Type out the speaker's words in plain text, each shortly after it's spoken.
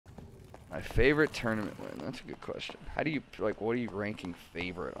My favorite tournament win. That's a good question. How do you like? What are you ranking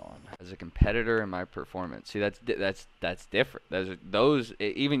favorite on as a competitor in my performance? See, that's different.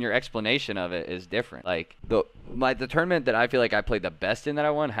 Even your explanation of it is different. Like the tournament that I feel like I played the best in that I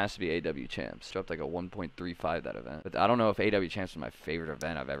won has to be AW Champs. Dropped like a 1.35 that event. But I don't know if AW Champs was my favorite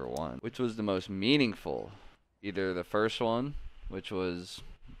event I've ever won. Which was the most meaningful? Either the first one, which was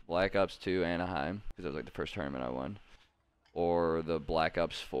Black Ops 2 Anaheim, because it was like the first tournament I won, or the Black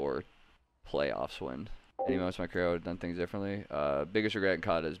Ops 4 playoffs win. Any moments in my career I would have done things differently. Biggest regret in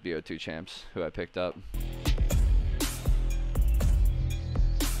COD is BO2 champs, who I picked up.